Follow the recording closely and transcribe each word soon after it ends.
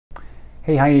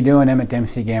Hey, how you doing? Emmett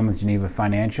Dempsey again with Geneva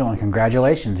Financial, and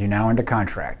congratulations, you're now under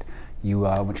contract. You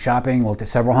went shopping, looked at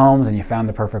several homes, and you found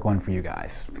the perfect one for you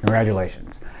guys.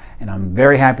 Congratulations. And I'm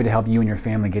very happy to help you and your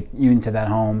family get you into that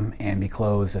home and be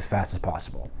closed as fast as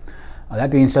possible.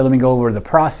 That being said, let me go over the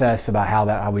process about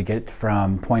how we get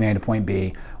from point A to point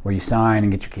B, where you sign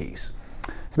and get your keys.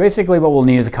 So basically what we'll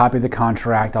need is a copy of the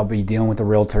contract. I'll be dealing with the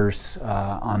realtors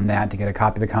on that to get a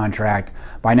copy of the contract.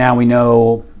 By now we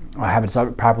know have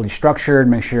it properly structured,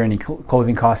 make sure any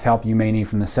closing cost help you may need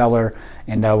from the seller,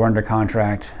 and we're under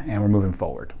contract and we're moving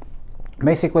forward.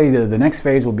 Basically, the next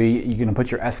phase will be you're going to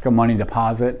put your escrow money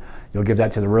deposit. You'll give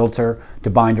that to the realtor to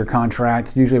bind your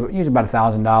contract. Usually about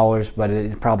 $1,000, but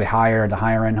it's probably higher at the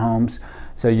higher end homes.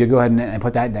 So you go ahead and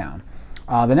put that down.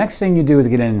 The next thing you do is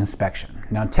get an inspection.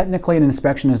 Now, technically, an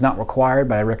inspection is not required,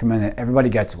 but I recommend that everybody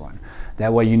gets one.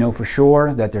 That way, you know for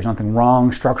sure that there's nothing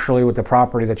wrong structurally with the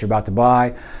property that you're about to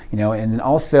buy. And then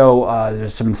also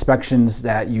there's some inspections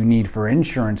that you need for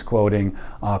insurance quoting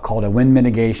called a wind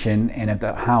mitigation. And if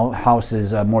the house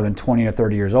is more than 20 or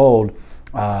 30 years old,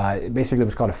 basically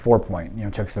what's called a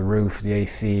 4-point. Checks the roof, the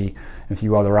AC, and a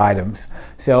few other items.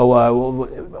 So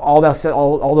all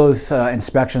those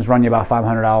inspections run you about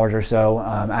 $500 or so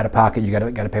out of pocket. You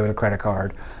got to pay with a credit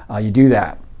card. You do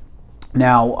that.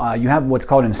 Now you have what's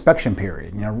called an inspection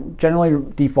period.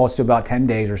 Generally defaults to about 10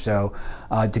 days or so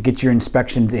to get your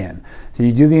inspections in. So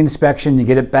you do the inspection, you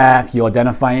get it back, you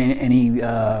identify any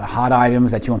hot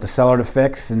items that you want the seller to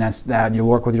fix, and that you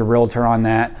work with your realtor on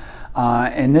that.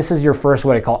 And this is your first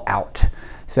what I call out.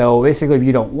 So basically, if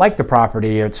you don't like the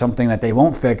property or it's something that they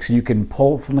won't fix, you can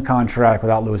pull from the contract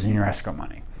without losing your escrow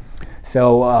money.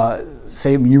 So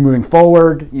say you're moving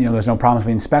forward, there's no problems with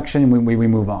the inspection, we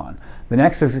move on. The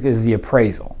next is the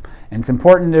appraisal. And it's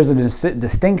important there's a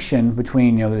distinction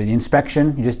between the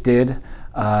inspection you just did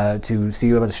to see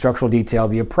about the structural detail.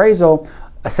 The appraisal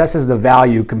assesses the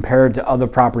value compared to other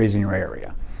properties in your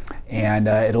area. And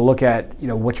it'll look at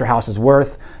what your house is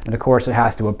worth, and of course it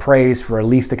has to appraise for at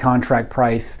least the contract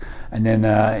price, and then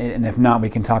and if not, we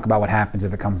can talk about what happens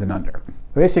if it comes in under.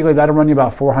 Basically, that'll run you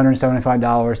about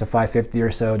 $475 to $550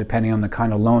 or so, depending on the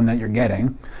kind of loan that you're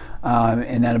getting,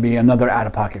 and that'll be another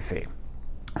out-of-pocket fee.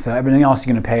 So everything else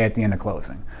you're going to pay at the end of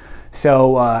closing.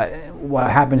 So what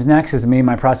happens next is me and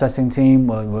my processing team,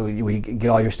 we get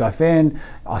all your stuff in.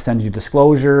 I'll send you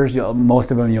disclosures.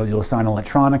 Most of them you'll sign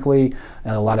electronically.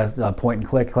 A lot of point and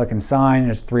click and sign.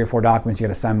 There's 3 or 4 documents you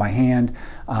got to sign by hand,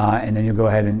 and then you'll go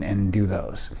ahead and do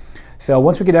those. So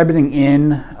once we get everything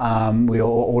in, we'll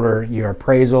order your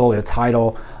appraisal, your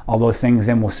title, all those things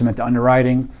in. We'll submit to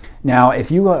underwriting. Now, if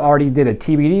you already did a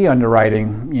TBD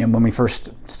underwriting, when we first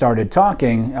started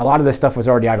talking, a lot of this stuff was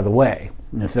already out of the way.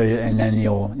 And then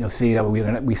you'll see that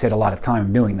we save a lot of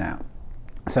time doing that.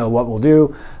 So what we'll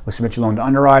do, we'll submit your loan to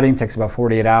underwriting. It takes about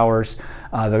 48 hours.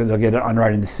 They'll get an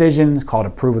underwriting decision. It's called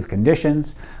approved with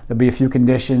conditions. There'll be a few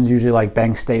conditions, usually like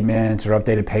bank statements or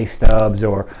updated pay stubs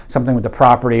or something with the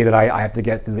property that I have to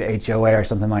get through the HOA or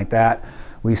something like that.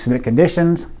 We submit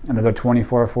conditions. Another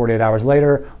 24 or 48 hours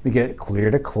later, we get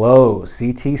clear to close,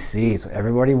 CTC. So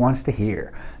everybody wants to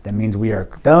hear. That means we are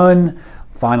done.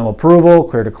 Final approval,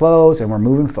 clear to close, and we're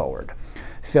moving forward.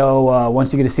 So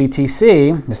once you get a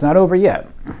CTC, it's not over yet.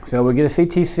 So we get a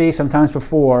CTC sometimes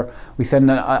before we send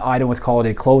an item what's called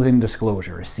a closing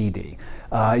disclosure, a CD.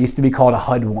 It used to be called a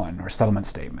HUD-1 or settlement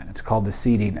statement. It's called the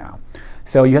CD now.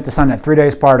 So you have to sign that 3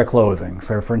 days prior to closing.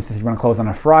 So for instance, if you want to close on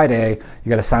a Friday, you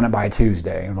got to sign it by a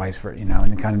Tuesday and vice versa,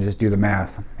 and you kind of just do the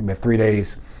math. You have 3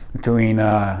 days between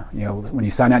when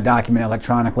you sign that document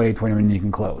electronically to when you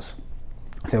can close.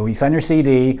 So you sign your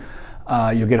CD,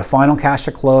 you'll get a final cash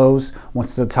to close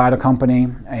once the title company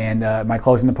and my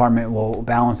closing department will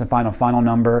balance the final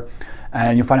number,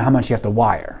 and you'll find out how much you have to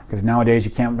wire, because nowadays you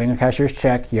can't bring a cashier's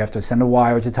check, you have to send a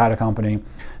wire to the title company.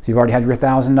 So you've already had your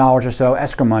 $1,000 or so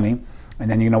escrow money, and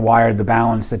then you're going to wire the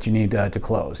balance that you need to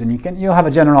close. And you'll have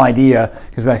a general idea,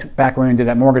 because back when you did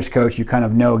that mortgage coach, you kind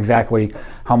of know exactly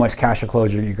how much cash to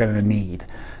close you're going to need.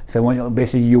 So when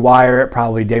basically you wire it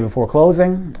probably day before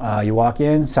closing, you walk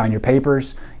in, sign your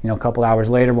papers. A couple hours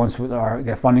later, once we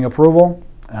get funding approval,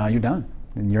 you're done,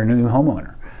 and you're a new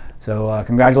homeowner. So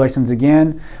congratulations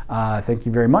again. Thank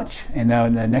you very much. And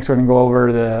next we're going to go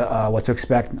over what to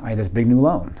expect. I had this big new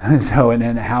loan. So and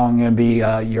then how I'm going to be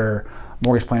your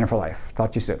mortgage planner for life.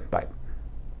 Talk to you soon. Bye.